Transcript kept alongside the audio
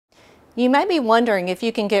You may be wondering if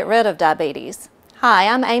you can get rid of diabetes. Hi,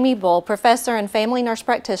 I'm Amy Bull, professor and family nurse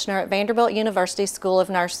practitioner at Vanderbilt University School of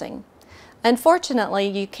Nursing. Unfortunately,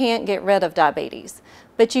 you can't get rid of diabetes,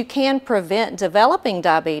 but you can prevent developing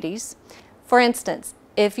diabetes. For instance,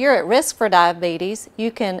 if you're at risk for diabetes,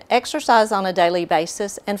 you can exercise on a daily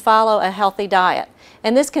basis and follow a healthy diet,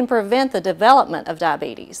 and this can prevent the development of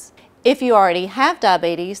diabetes. If you already have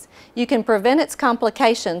diabetes, you can prevent its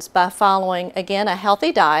complications by following, again, a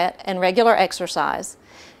healthy diet and regular exercise.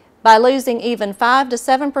 By losing even 5 to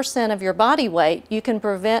 7% of your body weight, you can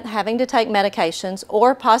prevent having to take medications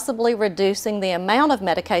or possibly reducing the amount of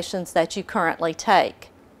medications that you currently take.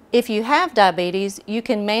 If you have diabetes, you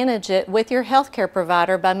can manage it with your healthcare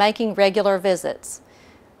provider by making regular visits.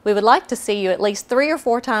 We would like to see you at least 3 or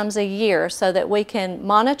 4 times a year so that we can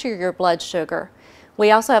monitor your blood sugar. We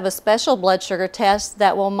also have a special blood sugar test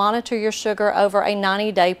that will monitor your sugar over a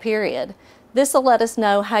 90-day period. This will let us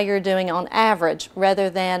know how you're doing on average rather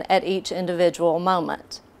than at each individual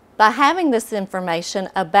moment. By having this information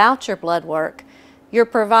about your blood work, your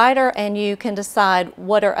provider and you can decide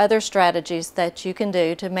what are other strategies that you can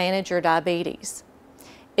do to manage your diabetes.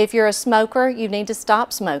 If you're a smoker, you need to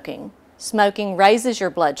stop smoking. Smoking raises your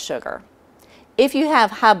blood sugar. If you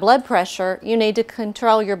have high blood pressure, you need to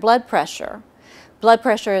control your blood pressure. Blood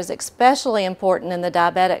pressure is especially important in the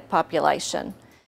diabetic population.